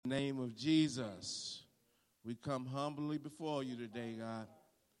name of Jesus, we come humbly before you today, God.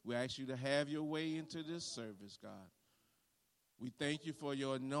 We ask you to have your way into this service, God. We thank you for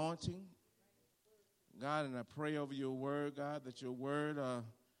your anointing, God, and I pray over your word, God, that your word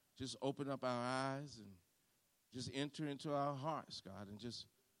just open up our eyes and just enter into our hearts, God, and just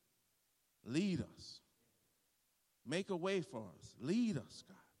lead us. Make a way for us. Lead us,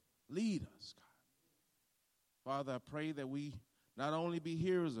 God. Lead us, God. Father, I pray that we not only be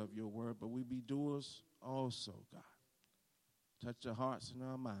hearers of your word, but we be doers also, God. Touch our hearts and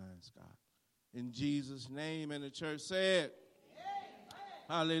our minds, God. In Jesus' name, and the church said, amen.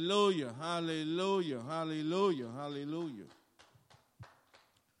 Hallelujah, hallelujah, hallelujah, hallelujah.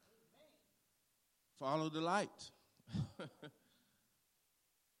 Follow the light.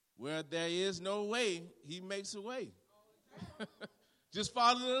 Where there is no way, he makes a way. Just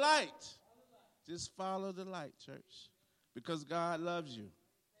follow the light. Just follow the light, church. Because God loves you.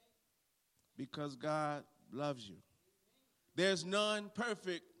 Because God loves you. There's none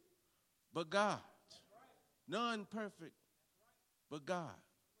perfect but God. None perfect but God.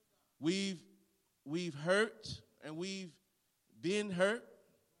 We've hurt and we've been hurt.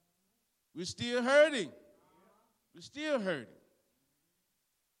 We're still hurting. We're still hurting.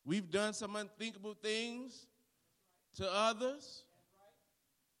 We've done some unthinkable things to others,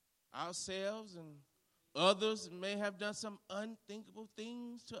 ourselves, and others may have done some unthinkable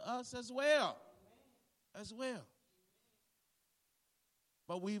things to us as well. As well.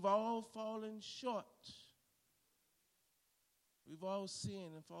 But we've all fallen short. We've all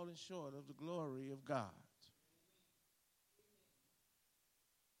sinned and fallen short of the glory of God.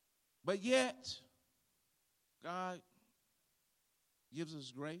 But yet, God gives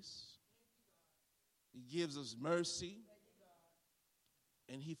us grace. He gives us mercy.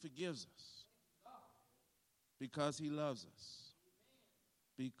 And he forgives us. Because he loves us.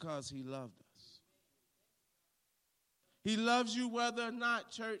 Because he loved us. He loves you whether or not,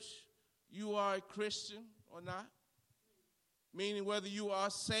 church, you are a Christian or not. Meaning whether you are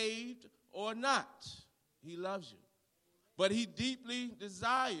saved or not. He loves you. But he deeply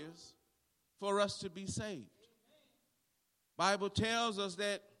desires for us to be saved. Bible tells us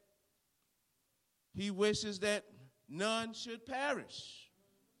that he wishes that none should perish.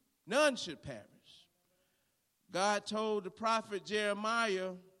 None should perish. God told the prophet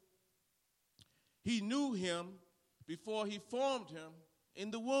Jeremiah he knew him before he formed him in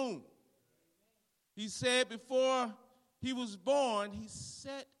the womb. He said before he was born, he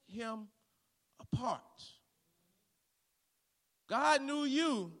set him apart. God knew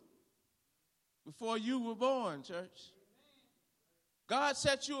you before you were born, church. God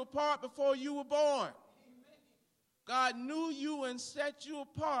set you apart before you were born. God knew you and set you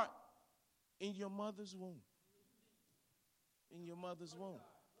apart in your mother's womb. In your mother's womb.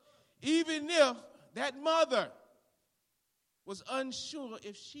 Even if that mother was unsure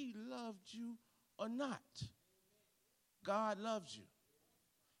if she loved you or not, God loves you.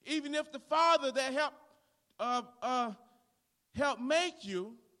 Even if the father that helped make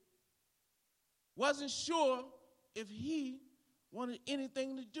you wasn't sure if he wanted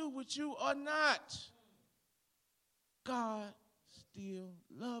anything to do with you or not, God still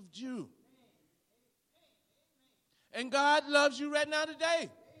loved you. And God loves you right now today.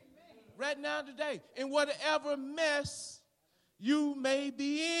 Right now today. In whatever mess you may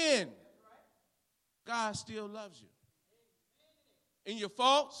be in, God still loves you. In your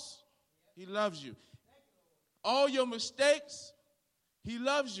faults, he loves you. All your mistakes, he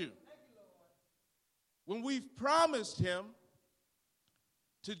loves you. When we've promised him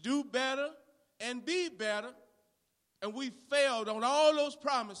to do better and be better, and we failed on all those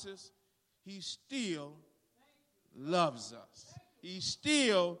promises, he still loves us. He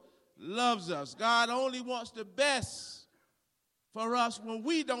still loves us. God only wants the best for us when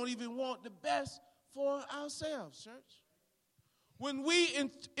we don't even want the best for ourselves, church. When we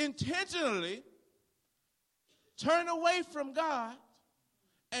intentionally turn away from God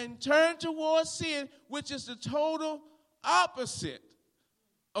and turn towards sin, which is the total opposite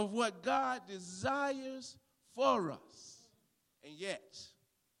of what God desires for us. And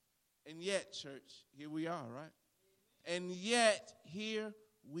yet, church, here we are, right? And yet, here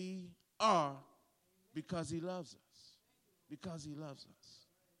we are because he loves us. Because he loves us.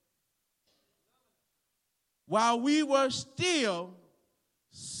 While we were still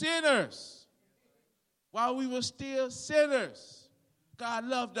sinners, God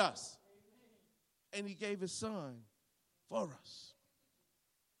loved us. And he gave his son for us.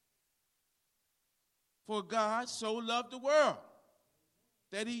 For God so loved the world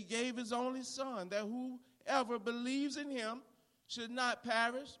that he gave his only son, that whoever believes in him should not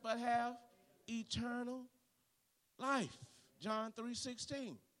perish, but have eternal life. John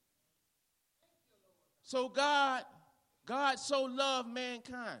 3:16. So God so loved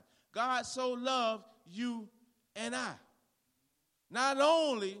mankind. God so loved you and I. Not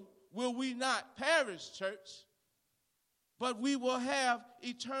only will we not perish, church, but we will have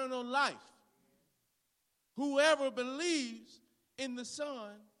eternal life. Whoever believes in the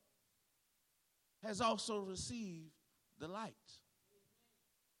Son has also received the light.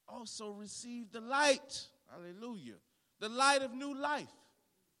 Also received the light. Hallelujah. The light of new life.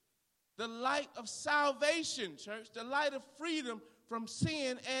 The light of salvation, church. The light of freedom from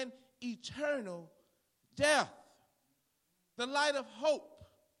sin and eternal death. The light of hope.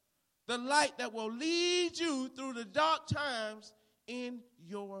 The light that will lead you through the dark times in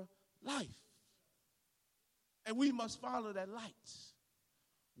your life. And we must follow that light.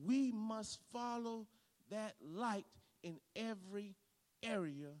 We must follow that light in every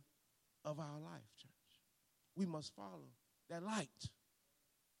area of our life, church. We must follow that light.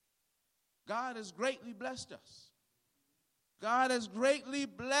 God has greatly blessed us. God has greatly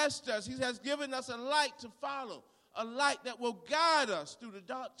blessed us. He has given us a light to follow, a light that will guide us through the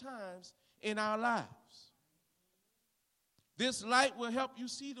dark times in our lives. This light will help you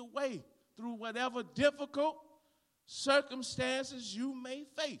see the way through whatever difficult circumstances you may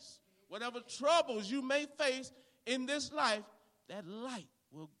face, whatever troubles you may face in this life. That light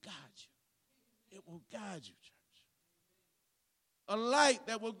will guide you. It will guide you, church. A light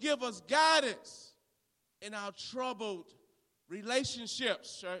that will give us guidance in our troubled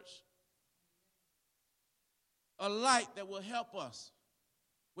relationships, church. A light that will help us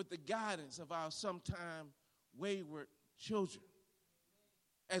with the guidance of our sometime wayward children.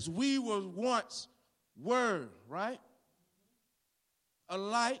 As we were once were, right? A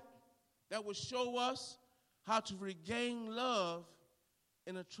light that will show us how to regain love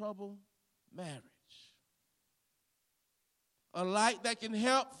in a troubled marriage. A light that can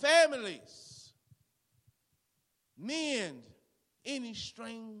help families mend any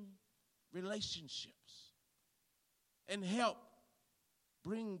strained relationships and help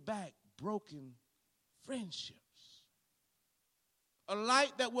bring back broken friendships. A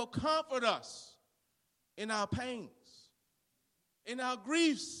light that will comfort us in our pains, in our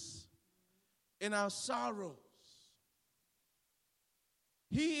griefs, in our sorrows.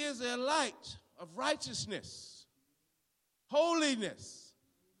 He is a light of righteousness, holiness,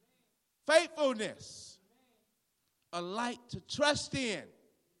 faithfulness, a light to trust in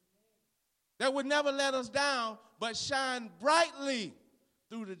that would never let us down but shine brightly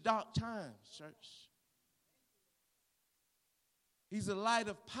through the dark times, church. He's a light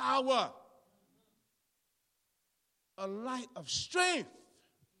of power, a light of strength,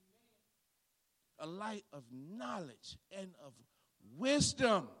 a light of knowledge and of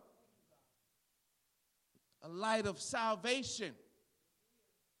wisdom, a light of salvation,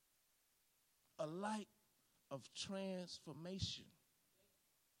 a light of transformation,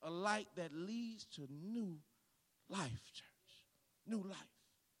 a light that leads to new life, church, new life.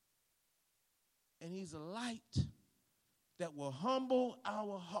 And he's a light that will humble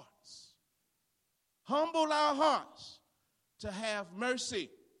our hearts to have mercy,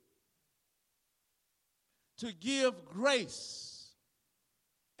 to give grace,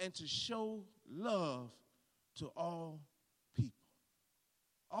 and to show love to all people.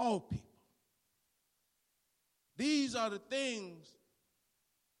 All people. These are the things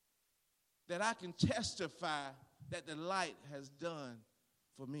that I can testify that the light has done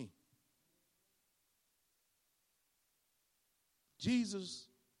for me. Jesus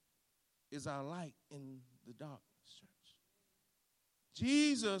is our light in the darkness, church.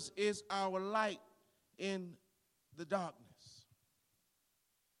 Jesus is our light in the darkness.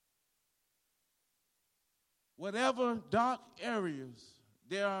 Whatever dark areas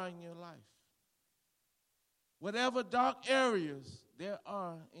there are in your life, whatever dark areas there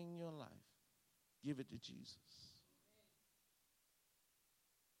are in your life, give it to Jesus.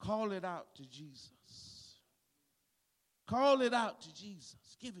 Call it out to Jesus. Call it out to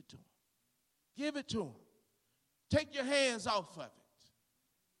Jesus. Give it to him. Give it to him. Take your hands off of it.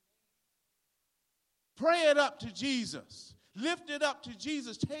 Pray it up to Jesus. Lift it up to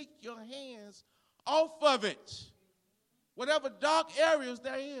Jesus. Take your hands off of it. Whatever dark areas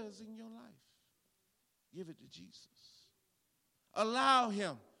there is in your life, give it to Jesus. Allow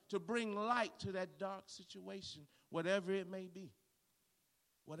him to bring light to that dark situation, whatever it may be.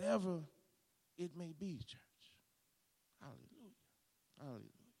 Whatever it may be, church. Hallelujah. Hallelujah.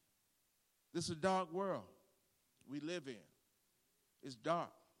 This is a dark world we live in. It's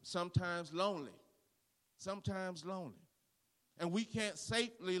dark, sometimes lonely. Sometimes lonely. And we can't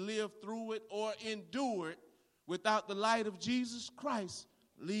safely live through it or endure it without the light of Jesus Christ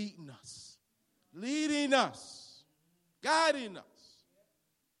leading us, guiding us.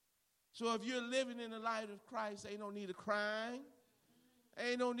 So if you're living in the light of Christ, ain't no need of crying,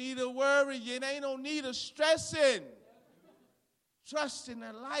 ain't no need of worrying, ain't no need of stressing. Trust in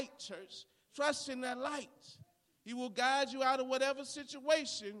that light, church. Trust in that light. He will guide you out of whatever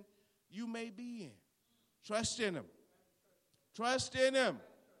situation you may be in. Trust in him. Trust in him.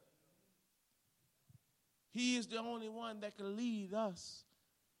 He is the only one that can lead us.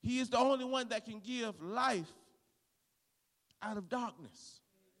 He is the only one that can give life out of darkness.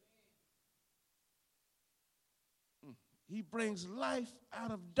 He brings life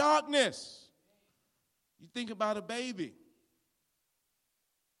out of darkness. You think about a baby.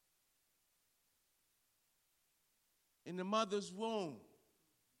 In the mother's womb.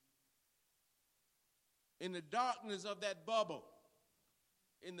 In the darkness of that bubble.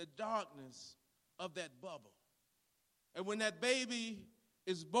 In the darkness of that bubble. And when that baby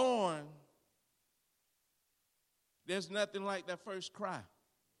is born, there's nothing like that first cry.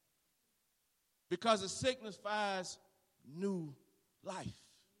 Because it signifies new life.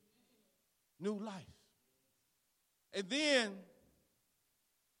 New life. And then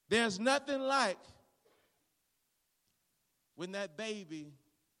there's nothing like when that baby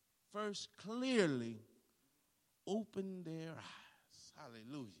first clearly opened their eyes.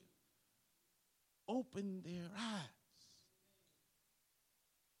 Hallelujah. Opened their eyes.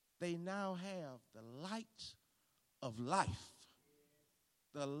 They now have the light of life.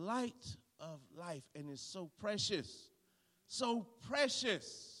 The light of life. And it's so precious. So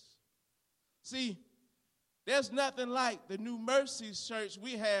precious. See, there's nothing like the New Mercies Church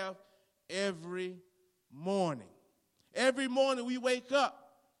we have every morning. Every morning we wake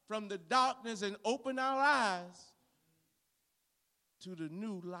up from the darkness and open our eyes to the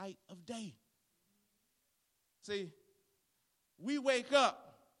new light of day. See, we wake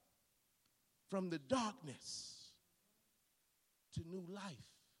up from the darkness to new life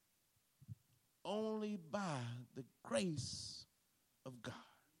only by the grace of God.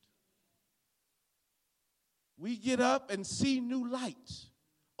 We get up and see new light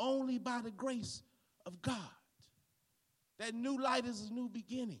only by the grace of God. That new light is a new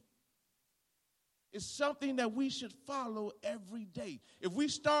beginning. It's something that we should follow every day. If we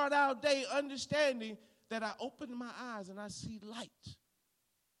start our day understanding that I open my eyes and I see light,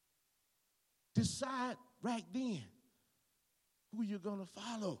 decide right then who you're going to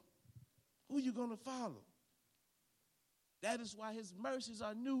follow. Who you're going to follow. That is why his mercies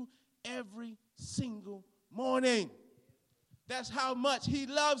are new every single morning. That's how much he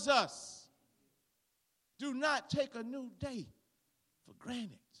loves us. Do not take a new day for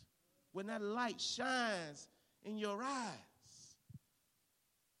granted. When that light shines in your eyes,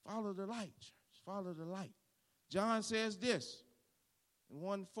 follow the light, church. Follow the light. John says this in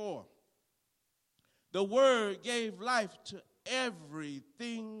 1:4. The word gave life to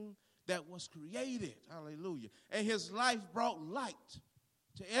everything that was created. Hallelujah. And his life brought light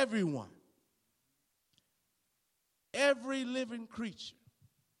to everyone. Every living creature.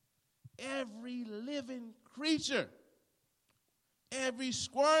 Every living creature. Every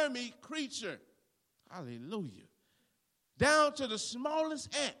squirmy creature. Hallelujah. Down to the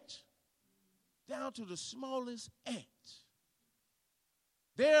smallest ant. Down to the smallest ant.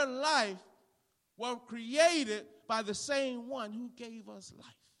 Their life was created by the same one who gave us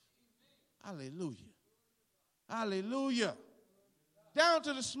life. Hallelujah. Hallelujah. Down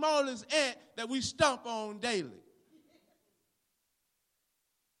to the smallest ant that we stomp on daily.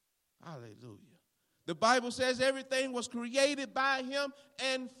 Hallelujah. The Bible says everything was created by him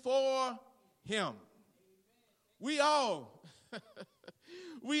and for him. We all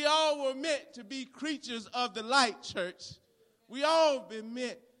were meant to be creatures of the light, church. We all been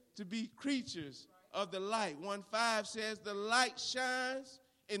meant to be creatures of the light. 1:5 says the light shines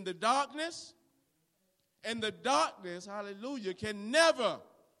in the darkness, and the darkness, hallelujah, can never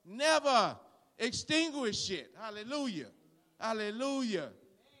extinguish it. Hallelujah. Hallelujah.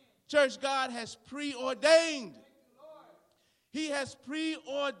 Church, God has preordained. He has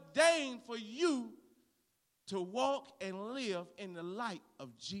preordained for you to walk and live in the light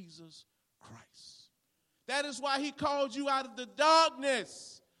of Jesus Christ. That is why he called you out of the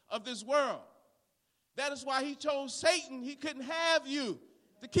darkness of this world. That is why he told Satan he couldn't have you,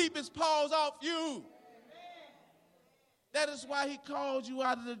 to keep his paws off you. That is why he called you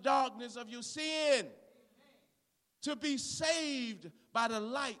out of the darkness of your sin, to be saved by the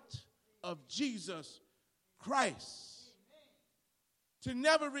light of Jesus Christ, to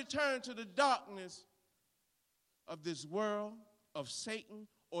never return to the darkness of this world, of Satan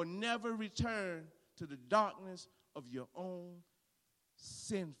or never return to the darkness of your own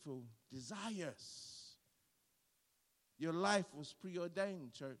sinful desires. Your life was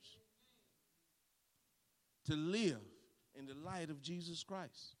preordained, church, to live in the light of Jesus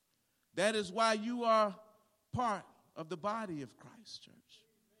Christ. That is why you are part of the body of Christ, church.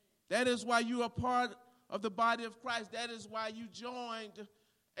 That is why you are part of the body of Christ. That is why you joined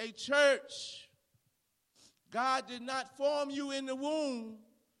a church. God did not form you in the womb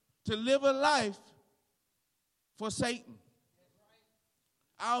to live a life for Satan.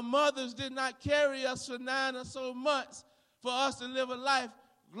 Our mothers did not carry us for 9 or so months for us to live a life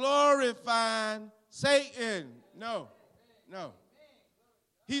glorifying Satan. No.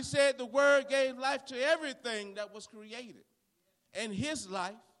 He said the word gave life to everything that was created. And his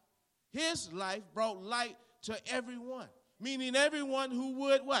life brought light to everyone. Meaning everyone who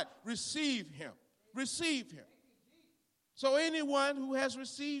would what? Receive him. So anyone who has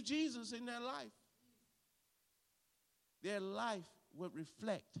received Jesus in their life would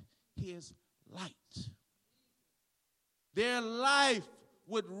reflect his light. Their life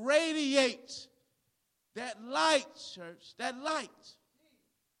would radiate that light, church, that light.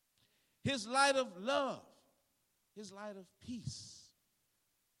 His light of love, his light of peace,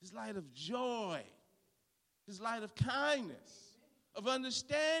 his light of joy, his light of kindness, of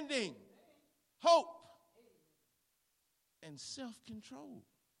understanding, hope, and self-control.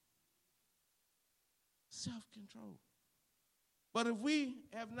 Self-control. But if we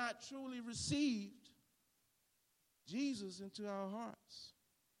have not truly received Jesus into our hearts,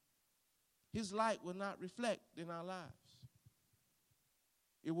 his light will not reflect in our lives.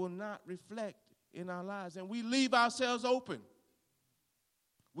 It will not reflect in our lives. And we leave ourselves open.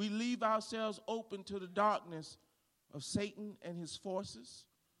 We leave ourselves open to the darkness of Satan and his forces.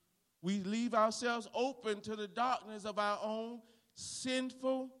 We leave ourselves open to the darkness of our own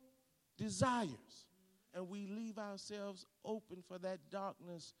sinful desires. And we leave ourselves open for that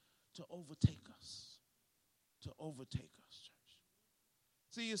darkness to overtake us. To overtake us, church.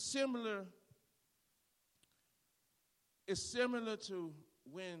 See, it's similar to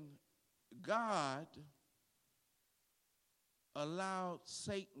when God allowed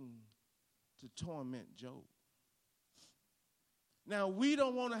Satan to torment Job. Now, we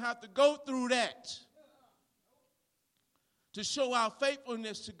don't want to have to go through that to show our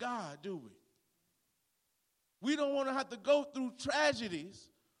faithfulness to God, do we? We don't want to have to go through tragedies.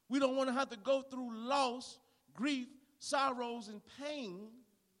 We don't want to have to go through loss, grief, sorrows, and pain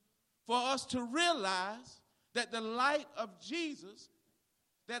for us to realize that the light of Jesus,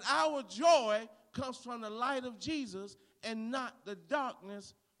 that our joy comes from the light of Jesus and not the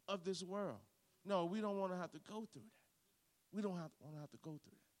darkness of this world. No, we don't want to have to go through that. We don't want to have to go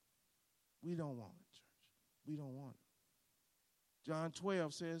through that. We don't want it, church. We don't want it. John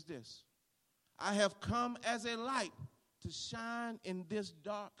 12 says this: I have come as a light to shine in this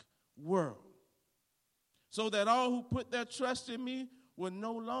dark world, so that all who put their trust in me will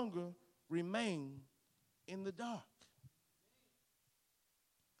no longer remain in the dark.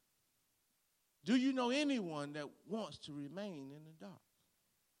 Do you know anyone that wants to remain in the dark?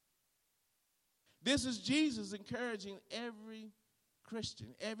 This is Jesus encouraging every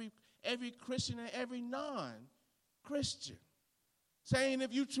Christian, every Christian and every non-Christian, saying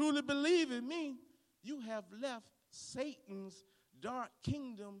if you truly believe in me, you have left Satan's dark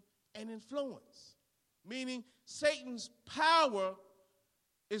kingdom and influence. Meaning Satan's power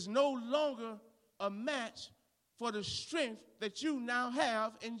is no longer a match for the strength that you now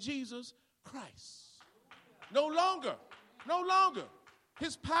have in Jesus Christ. No longer.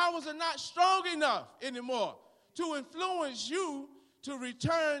 His powers are not strong enough anymore to influence you to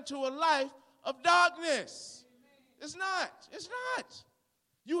return to a life of darkness. It's not.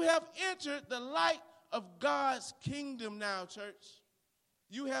 You have entered the light of God's kingdom now, church.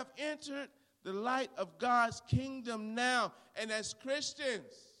 You have entered the light of God's kingdom now. And as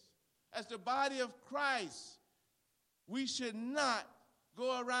Christians, as the body of Christ, we should not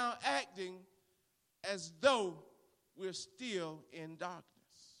go around acting as though we're still in darkness.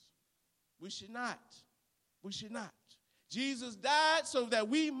 We should not. Jesus died so that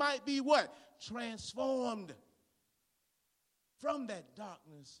we might be what? Transformed from that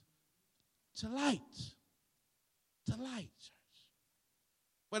darkness to light. To light, church.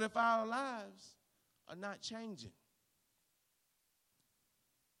 But if our lives are not changing,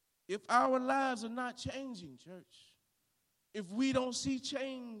 if our lives are not changing, church, if we don't see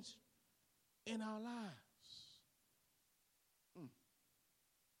change in our lives,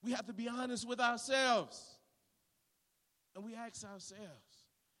 we have to be honest with ourselves. And we ask ourselves,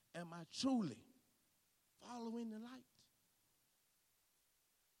 am I truly following the light?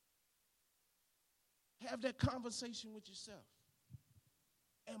 Have that conversation with yourself.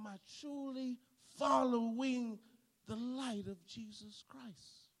 Am I truly following the light of Jesus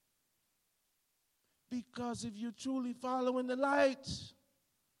Christ? Because if you're truly following the light,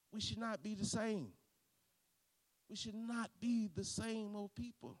 we should not be the same. We should not be the same old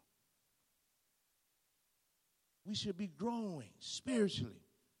people. We should be growing spiritually.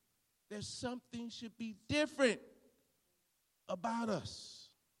 There's something should be different about us,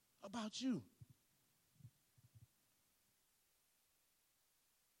 about you.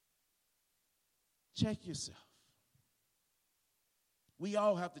 Check yourself. We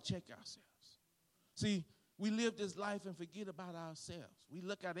all have to check ourselves. See, we live this life and forget about ourselves. We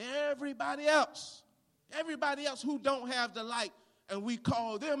look at everybody else who don't have the light, and we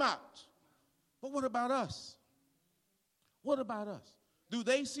call them out. But what about us? What about us? Do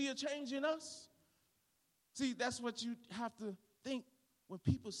they see a change in us? See, that's what you have to think. When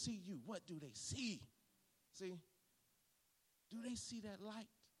people see you, what do they see? See, do they see that light?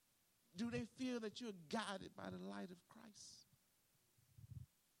 Do they feel that you're guided by the light of Christ?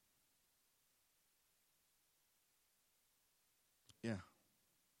 Yeah.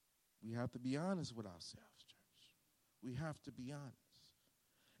 We have to be honest with ourselves, church. We have to be honest.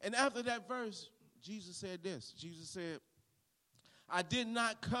 And after that verse, Jesus said this. Jesus said, I did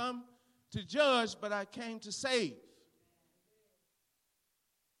not come to judge, but I came to save.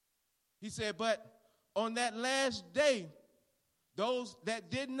 He said, but on that last day, those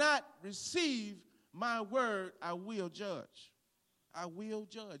that did not receive my word, I will judge. I will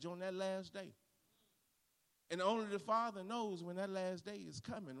judge on that last day. And only the Father knows when that last day is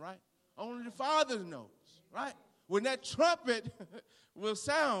coming, right? Only the Father knows, right? When that trumpet will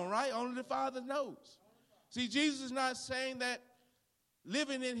sound, right? Only the Father knows. See, Jesus is not saying that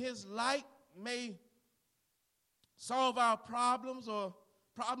living in his light may solve our problems or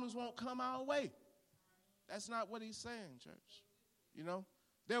problems won't come our way. That's not what he's saying, church. You know,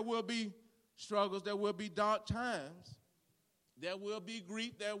 there will be struggles. There will be dark times. There will be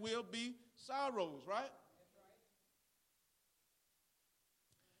grief. There will be sorrows, right?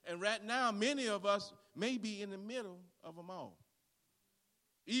 And right now, many of us may be in the middle of them all.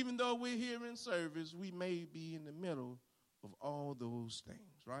 Even though we're here in service, we may be in the middle of all those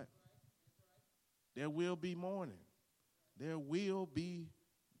things, right? There will be mourning. There will be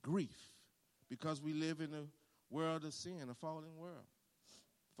grief because we live in a world of sin, a fallen world.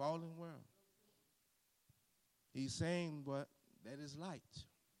 Fallen world. He's saying, but that is light.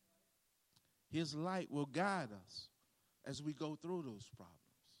 His light will guide us as we go through those problems,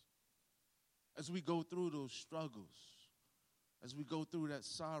 as we go through those struggles, as we go through that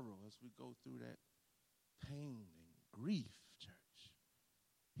sorrow, as we go through that pain and grief, church.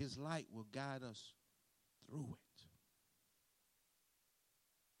 His light will guide us through it.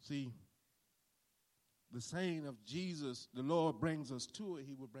 See, the saying of Jesus, the Lord brings us to it,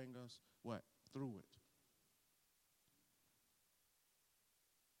 he will bring us what? Through it.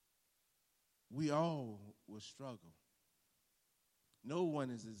 We all will struggle. No one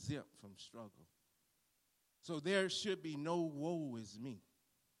is exempt from struggle. So there should be no woe is me.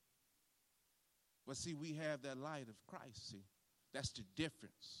 But see, we have that light of Christ, see. That's the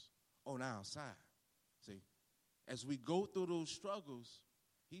difference on our side, see. As we go through those struggles,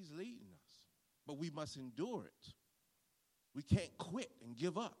 he's leading us. But we must endure it. We can't quit and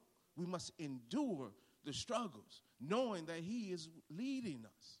give up. We must endure the struggles, knowing that he is leading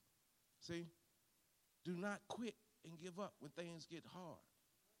us. See? Do not quit and give up when things get hard.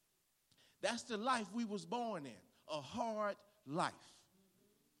 That's the life we was born in, a hard life,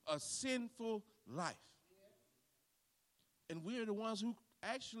 a sinful life. And we're the ones who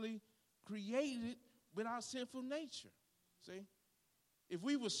actually created with our sinful nature. See? If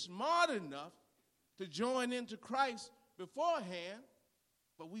we were smart enough to join into Christ beforehand,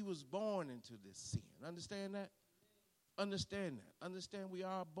 but we was born into this sin. Understand that? Understand that. Understand we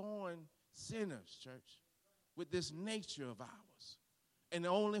are born sinners, church, with this nature of ours. And the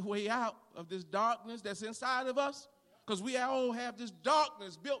only way out of this darkness that's inside of us, because we all have this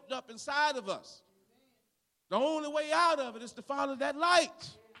darkness built up inside of us. The only way out of it is to follow that light.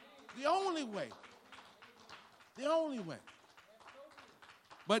 The only way. The only way.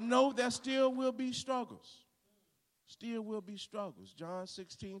 But no, there still will be struggles. Still will be struggles. John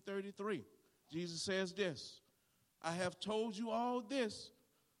 16:33. Jesus says this, I have told you all this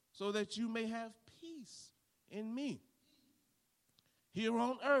so that you may have peace in me. Here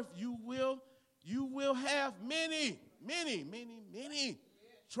on earth, you will have many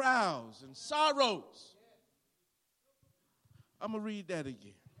trials and sorrows. I'm going to read that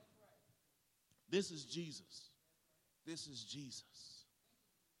again. This is Jesus. This is Jesus.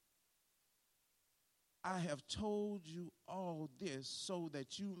 I have told you all this so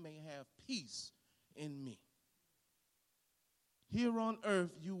that you may have peace in me. Here on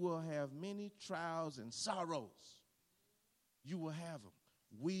earth you will have many trials and sorrows. You will have them.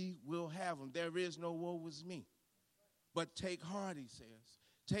 We will have them. There is no woe is me. But take heart, he says.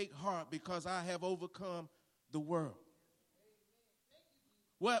 Take heart, because I have overcome the world.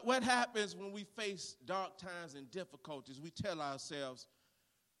 What happens when we face dark times and difficulties? We tell ourselves,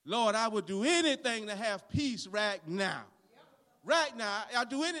 Lord, I would do anything to have peace right now. Right now, I'll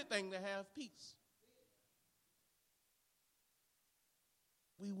do anything to have peace.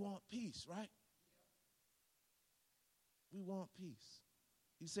 We want peace, right? We want peace.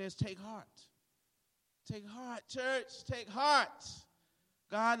 He says, take heart. Take heart, church. Take heart.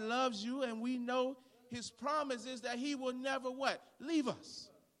 God loves you, and we know his promise is that he will never what? Leave us.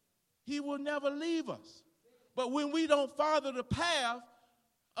 He will never leave us. But when we don't follow the path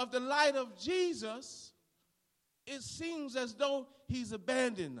of the light of Jesus, it seems as though he's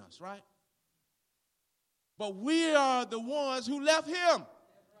abandoned us, right? But we are the ones who left him.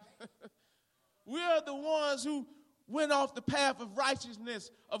 We are the ones who went off the path of righteousness,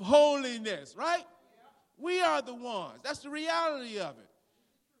 of holiness, right? We are the ones. That's the reality of it.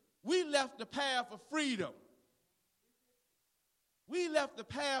 We left the path of freedom. We left the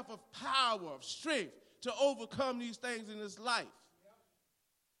path of power, of strength to overcome these things in this life.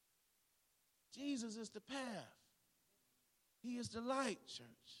 Jesus is the path. He is the light, church.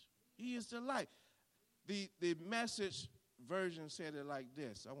 He is the light. The Message version said it like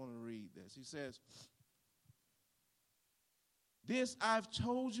this. I want to read this. He says, this I've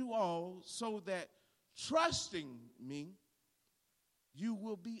told you all so that trusting me, you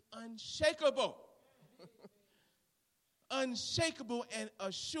will be unshakable. Unshakable and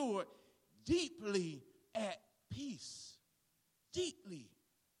assured, deeply at peace. Deeply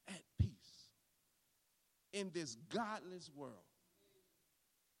at peace. In this godless world.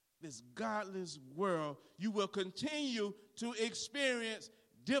 This godless world, you will continue to experience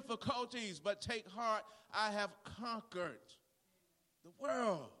difficulties, but take heart, I have conquered the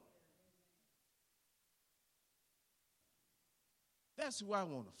world. That's who I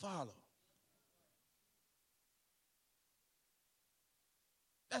want to follow.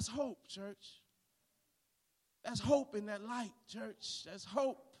 That's hope, church. That's hope in that light, church. That's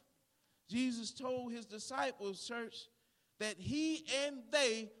hope. Jesus told his disciples, church, that he and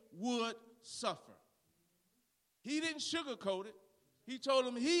they would suffer. He didn't sugarcoat it. He told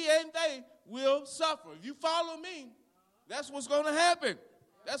them he and they will suffer. If you follow me, that's what's going to happen.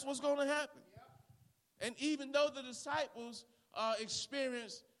 That's what's going to happen. And even though the disciples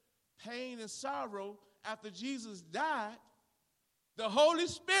experienced pain and sorrow after Jesus died, the Holy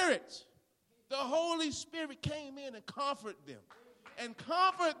Spirit came in and comforted them and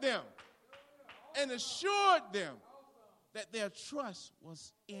assured them that their trust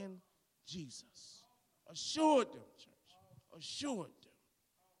was in Jesus. Assured them, church. Assured them.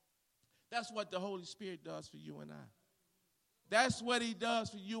 That's what the Holy Spirit does for you and I. That's what he does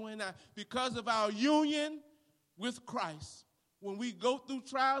for you and I. Because of our union with Christ, when we go through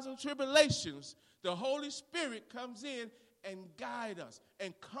trials and tribulations, the Holy Spirit comes in and guide us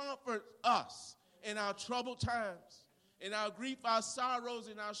and comfort us in our troubled times, in our grief, our sorrows,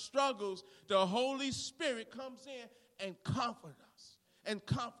 in our struggles. The Holy Spirit comes in and comfort us and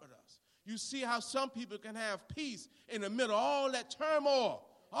comfort us. You see how some people can have peace in the middle of all that turmoil,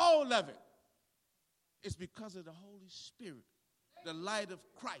 all of it. It's because of the Holy Spirit. The light of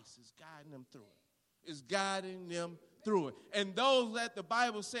Christ is guiding them through it. Is guiding them through it. And those that the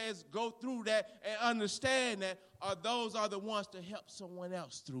Bible says go through that and understand that are the ones to help someone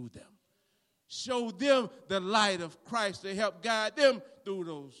else through them. Show them the light of Christ to help guide them through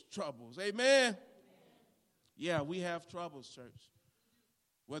those troubles. Amen? Yeah, we have troubles, church.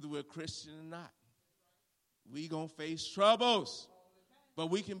 Whether we're Christian or not. We going to face troubles. But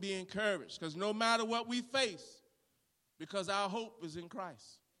we can be encouraged because no matter what we face, because our hope is in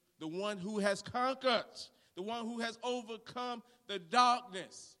Christ. The one who has conquered, the one who has overcome the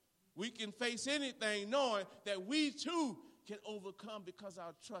darkness. We can face anything knowing that we too can overcome because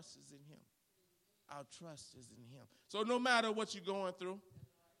our trust is in him. Our trust is in him. So no matter what you're going through,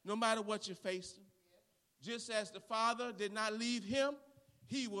 no matter what you're facing, just as the Father did not leave him,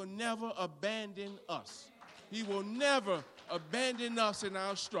 he will never abandon us. He will never abandon us in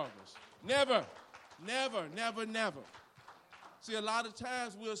our struggles. Never, never, never, never. See, a lot of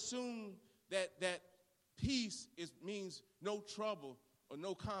times we assume that peace means no trouble or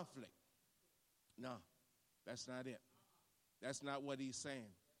no conflict. No, that's not it. That's not what he's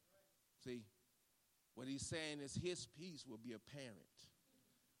saying. See, what he's saying is his peace will be apparent.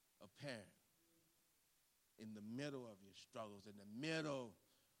 Apparent. in the middle of your struggles, in the middle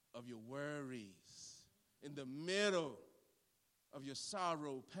of your worries, in the middle of your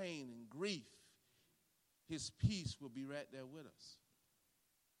sorrow, pain, and grief, his peace will be right there with us.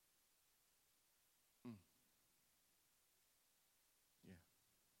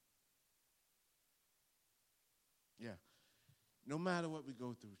 Yeah. No matter what we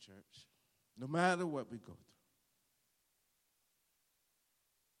go through, church, no matter what we go through,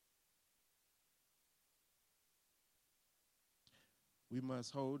 we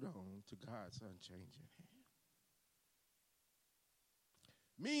must hold on to God's unchanging hand.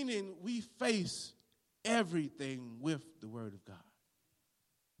 Meaning we face everything with the Word of God.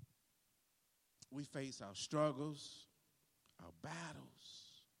 We face our struggles, our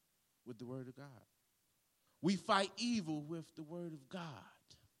battles with the Word of God. We fight evil with the Word of God.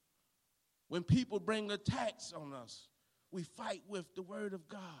 When people bring attacks on us, we fight with the Word of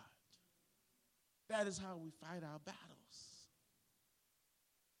God. That is how we fight our battles.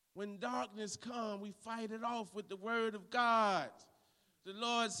 When darkness comes, we fight it off with the Word of God. The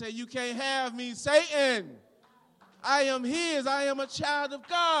Lord said, you can't have me, Satan. I am his. I am a child of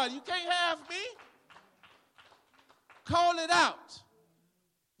God. You can't have me. Call it out.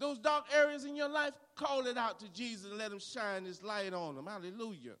 Those dark areas in your life, call it out to Jesus and let him shine his light on them.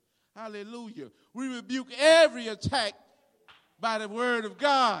 Hallelujah. Hallelujah. We rebuke every attack by the Word of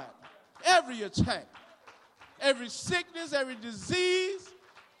God. Every attack. Every sickness, every disease.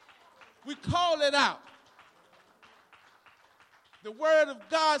 We call it out. The Word of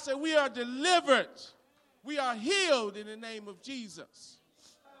God said we are delivered. We are healed in the name of Jesus.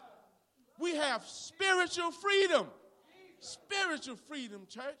 We have spiritual freedom. Spiritual freedom,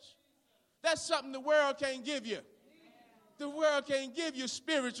 church. That's something the world can't give you. The world can't give you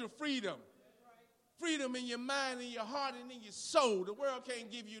spiritual freedom. Freedom in your mind, in your heart, and in your soul. The world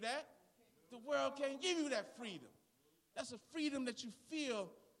can't give you that. The world can't give you that freedom. That's a freedom that you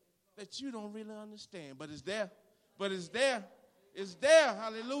feel that you don't really understand. But it's there. But it's there. It's there.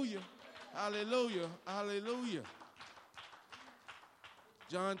 Hallelujah. Hallelujah. Hallelujah.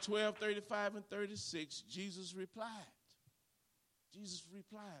 John 12:35-36, Jesus replied. Jesus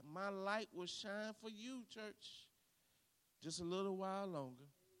replied, my light will shine for you, church, just a little while longer.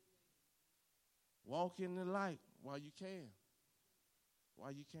 Walk in the light while you can.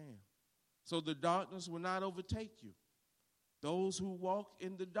 While you can. So the darkness will not overtake you. Those who walk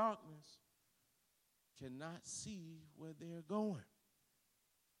in the darkness cannot see where they're going.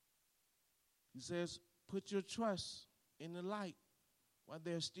 He says, put your trust in the light while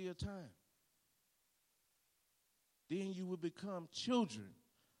there's still time. Then you will become children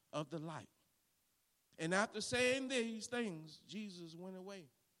of the light. And after saying these things, Jesus went away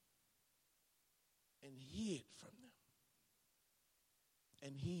and hid from them.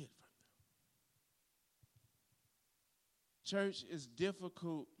 And hid from them. Church, is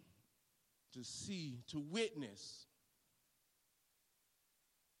difficult to see, to witness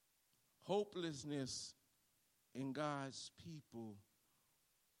hopelessness in God's people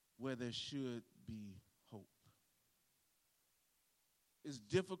where there should be hope. It's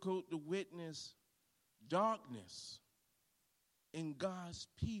difficult to witness darkness in God's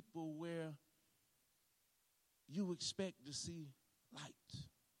people where you expect to see light.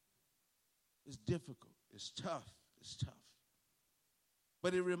 It's difficult. It's tough. It's tough.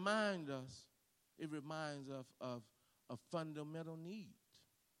 But it reminds us of a fundamental need.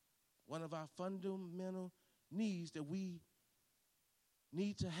 One of our fundamental needs that we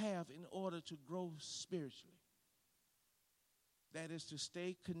need to have in order to grow spiritually. That is to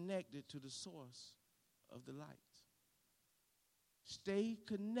stay connected to the source of the light. Stay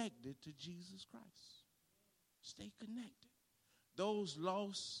connected to Jesus Christ. Stay connected. Those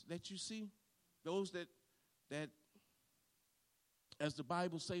lost that you see, those that as the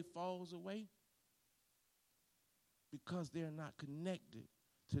Bible says, falls away, because they're not connected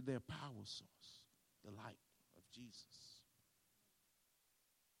to their power source, the light of Jesus.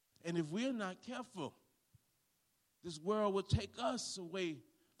 And if we're not careful, this world will take us away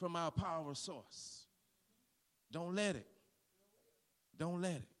from our power source. Don't let it. Don't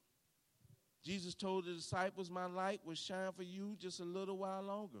let it. Jesus told the disciples, my light will shine for you just a little while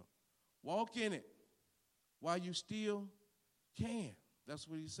longer. Walk in it while you still can. That's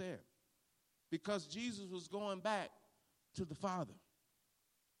what he said. Because Jesus was going back to the Father.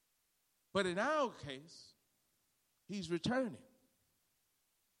 But in our case, he's returning.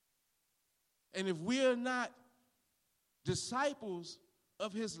 And if we're not disciples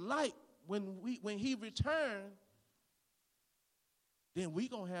of his light when he returns, then we're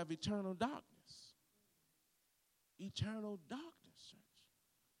going to have eternal darkness. Eternal darkness, church.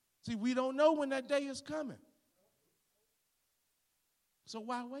 See, we don't know when that day is coming. So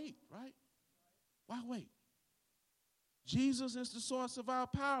why wait, right? Why wait? Jesus is the source of our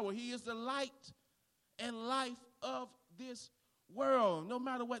power. He is the light and life of this world, no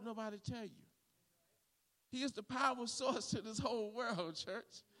matter what nobody tell you. He is the power source to this whole world,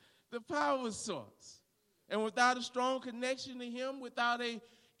 church. The power source. And without a strong connection to him, without an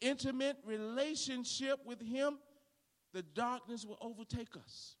intimate relationship with him, the darkness will overtake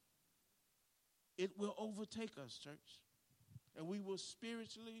us. It will overtake us, church. And we will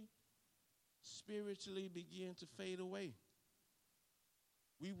spiritually begin to fade away.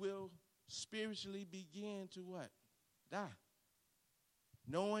 We will spiritually begin to what? Die.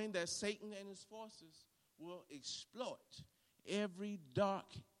 Knowing that Satan and his forces will exploit every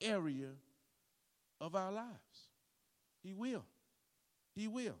dark area of our lives. He will. He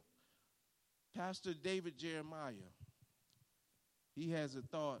will. Pastor David Jeremiah, he has a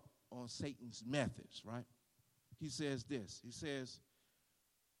thought on Satan's methods, right? He says this. He says,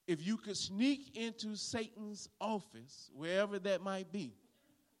 if you could sneak into Satan's office, wherever that might be,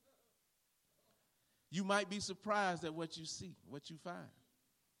 you might be surprised at what you see, what you find.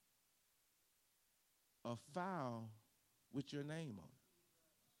 A file with your name on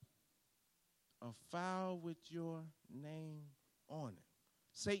it. A file with your name on it.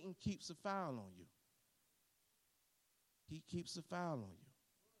 Satan keeps a file on you. He keeps a file on you.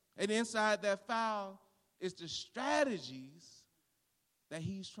 And inside that file is the strategies that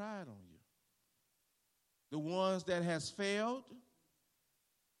he's tried on you. The ones that has failed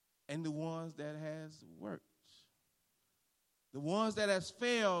and the ones that has worked. The ones that has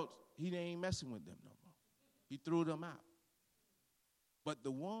failed, he ain't messing with them no more. He threw them out. But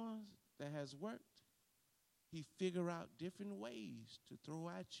the ones that has worked, he figure out different ways to throw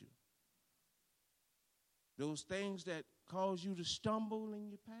at you. Those things that cause you to stumble in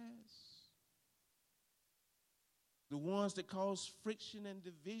your past. The ones that cause friction and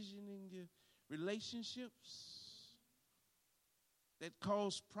division in your relationships. That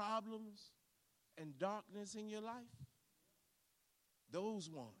cause problems and darkness in your life. Those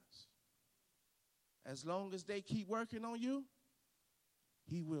ones. As long as they keep working on you,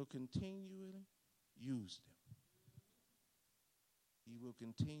 he will continually use them. He will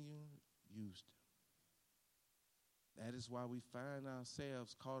continue to use them. That is why we find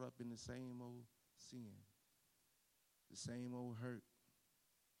ourselves caught up in the same old sin, the same old hurt,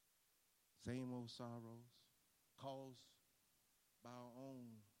 same old sorrows, caused by our own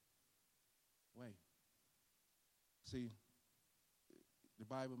way. See, the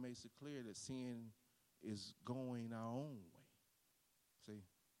Bible makes it clear that sin is going our own way. See,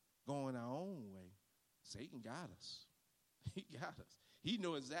 going our own way, Satan got us. He got us. He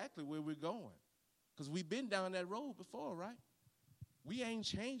knows exactly where we're going. Because we've been down that road before, right? We ain't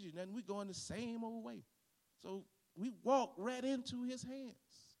changing nothing. We're going the same old way. So we walk right into his hands.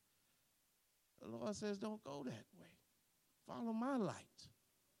 The Lord says, don't go that way. Follow my light.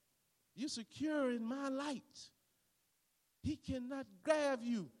 You're secure in my light. He cannot grab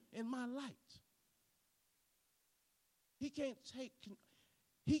you in my light. He can't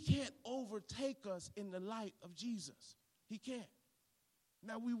overtake us in the light of Jesus. He can't.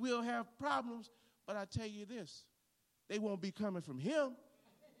 Now, we will have problems, but I tell you this, they won't be coming from him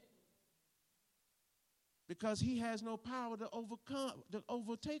because he has no power to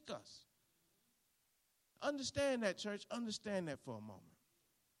overtake us. Understand that, church. Understand that for a moment.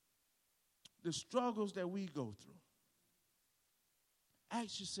 The struggles that we go through.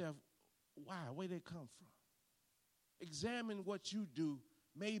 Ask yourself, why? Where they come from? Examine what you do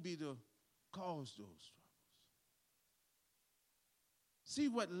maybe to cause those struggles. See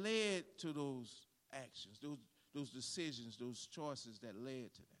what led to those actions, those decisions, those choices that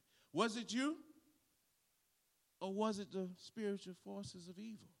led to that. Was it you? Or was it the spiritual forces of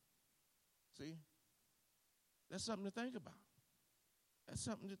evil? See? That's something to think about. That's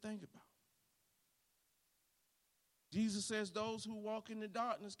something to think about. Jesus says those who walk in the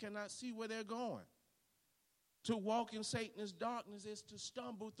darkness cannot see where they're going. To walk in Satan's darkness is to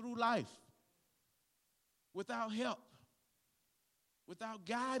stumble through life without help, without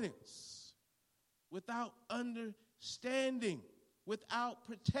guidance, without understanding, without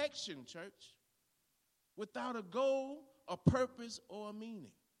protection, church, without a goal, a purpose, or a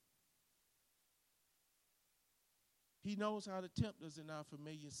meaning. He knows how to tempt us in our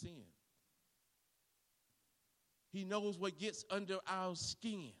familiar sin. He knows what gets under our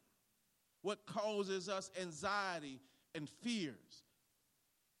skin, what causes us anxiety and fears.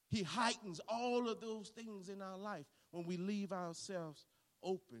 He heightens all of those things in our life when we leave ourselves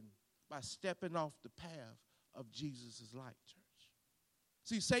open by stepping off the path of Jesus' light, church.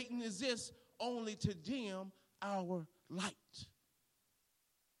 See, Satan exists only to dim our light.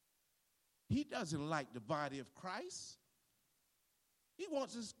 He doesn't like the body of Christ. He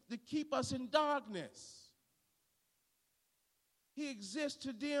wants us to keep us in darkness. He exists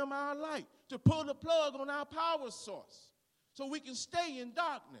to dim our light, to pull the plug on our power source so we can stay in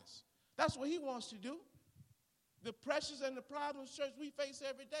darkness. That's what he wants to do. The pressures and the problems, church, we face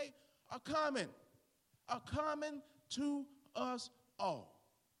every day are common to us all.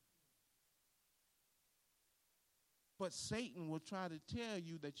 But Satan will try to tell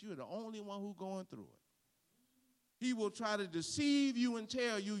you that you're the only one who's going through it. He will try to deceive you and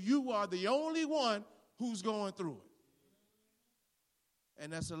tell you you are the only one who's going through it.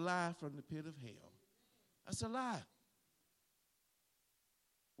 And that's a lie from the pit of hell. That's a lie.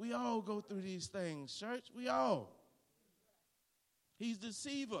 We all go through these things, church. We all. He's the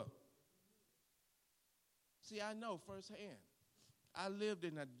deceiver. See, I know firsthand. I lived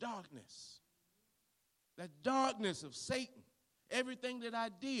in the darkness. That darkness of Satan. Everything that I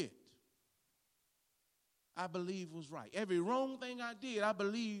did, I believe was right. Every wrong thing I did, I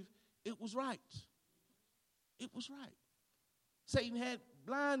believe it was right. It was right. Satan had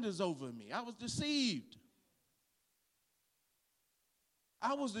blinders over me. I was deceived.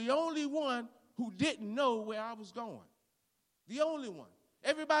 I was the only one who didn't know where I was going. The only one.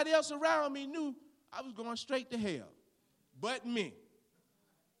 Everybody else around me knew I was going straight to hell. But me.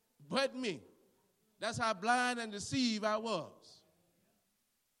 But me. That's how blind and deceived I was.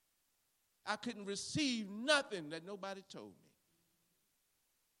 I couldn't receive nothing that nobody told me.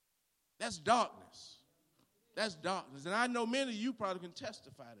 That's darkness. That's darkness. And I know many of you probably can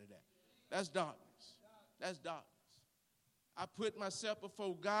testify to that. That's darkness. That's darkness. I put myself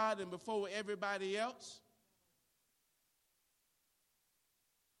before God and before everybody else.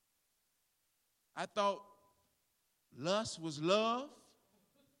 I thought lust was love.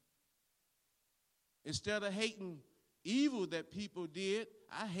 Instead of hating evil that people did,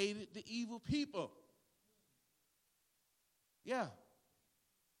 I hated the evil people. Yeah.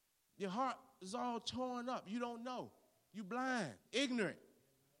 Your heart is all torn up. You don't know. You're blind, ignorant.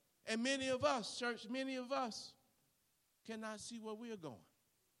 And many of us, church, many of us cannot see where we're going.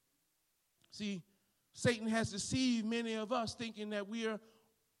 See, Satan has deceived many of us thinking that we are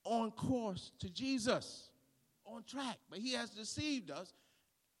on course to Jesus, on track. But he has deceived us,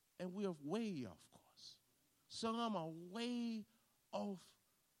 and we're way off course. Some are way off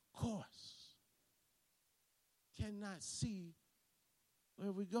course. Cannot see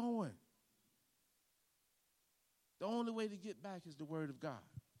where we're going. The only way to get back is the word of God.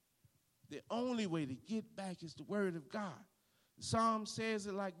 The only way to get back is the word of God. The Psalm says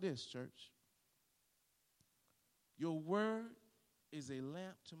it like this, church. Your word is a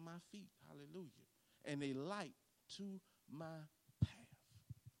lamp to my feet, hallelujah, and a light to my path.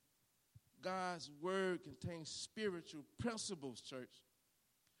 God's word contains spiritual principles, church,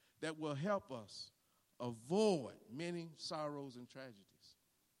 that will help us avoid many sorrows and tragedies.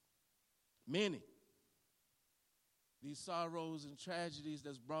 Many. These sorrows and tragedies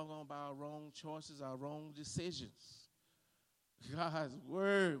that's brought on by our wrong choices, our wrong decisions. God's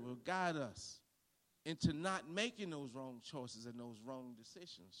word will guide us into not making those wrong choices and those wrong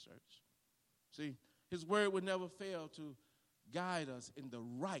decisions, church. See, his word will never fail to guide us in the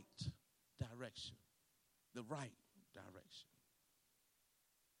right direction. The right direction.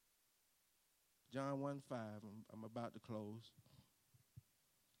 John 1:5, I'm about to close,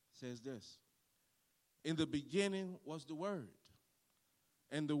 says this. In the beginning was the Word,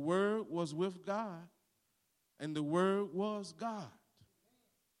 and the Word was with God, and the Word was God.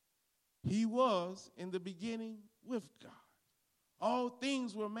 He was in the beginning with God. All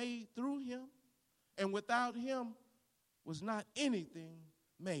things were made through him, and without him was not anything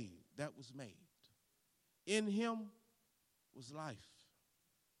made that was made. In him was life,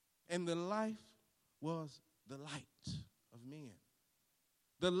 and the life was the light of men.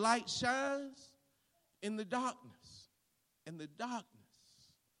 The light shines in the darkness, and the darkness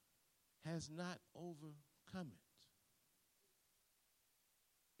has not overcome it.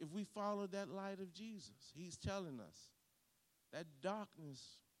 If we follow that light of Jesus, he's telling us that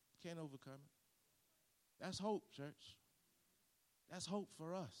darkness can't overcome it. That's hope, church. That's hope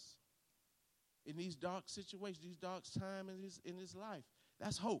for us. In these dark situations, these dark times in his life,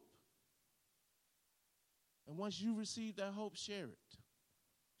 that's hope. And once you receive that hope, share it.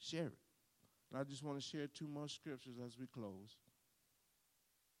 Share it. And I just want to share two more scriptures as we close.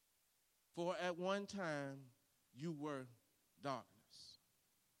 For at one time you were darkness,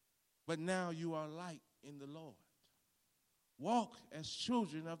 but now you are light in the Lord. Walk as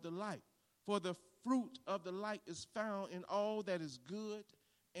children of the light, for the fruit of the light is found in all that is good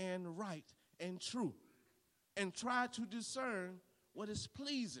and right and true. And try to discern what is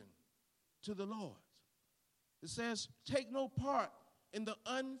pleasing to the Lord. It says, take no part in the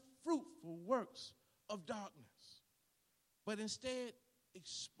unfruitful works of darkness, but instead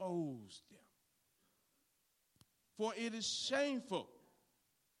expose them. For it is shameful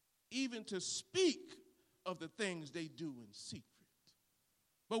even to speak of the things they do in secret.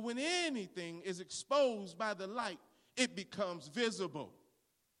 But when anything is exposed by the light, it becomes visible.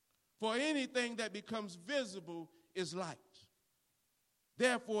 For anything that becomes visible is light.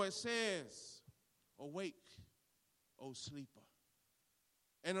 Therefore it says, awake, O sleeper,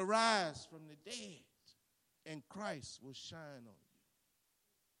 and arise from the dead, and Christ will shine on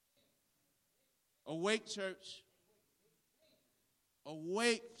you. Awake, church.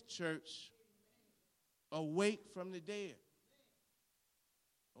 Awake, church. Awake from the dead.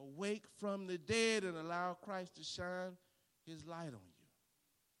 Awake from the dead and allow Christ to shine his light on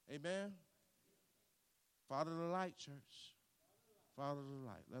you. Amen. Follow the light, church. Follow the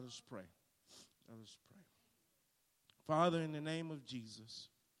light. Let us pray. Let us pray. Father, in the name of Jesus,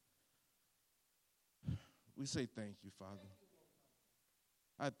 we say thank you, Father.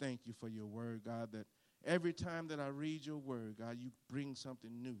 I thank you for your word, God, that every time that I read your word, God, you bring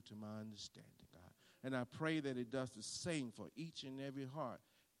something new to my understanding, God. And I pray that it does the same for each and every heart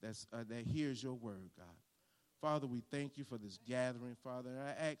that hears your word, God. Father, we thank you for this gathering, Father. And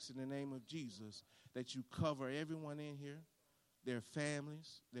I ask in the name of Jesus that you cover everyone in here, their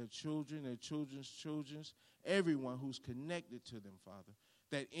families, their children, their children's children, everyone who's connected to them, Father.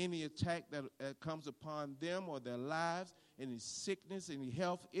 That any attack that comes upon them or their lives, any sickness, any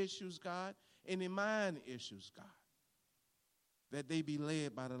health issues, God, any mind issues, God, that they be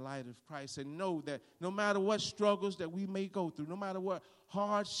led by the light of Christ and know that no matter what struggles that we may go through, no matter what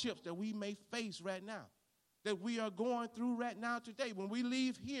hardships that we may face right now, that we are going through right now today, when we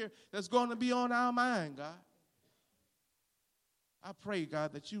leave here, that's going to be on our mind, God. I pray,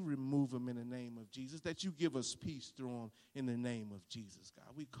 God, that you remove them in the name of Jesus, that you give us peace through them in the name of Jesus, God.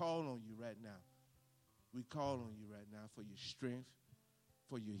 We call on you right now. We call on you right now for your strength,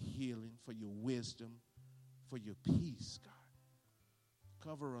 for your healing, for your wisdom, for your peace, God.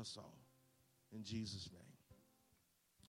 Cover us all in Jesus' name.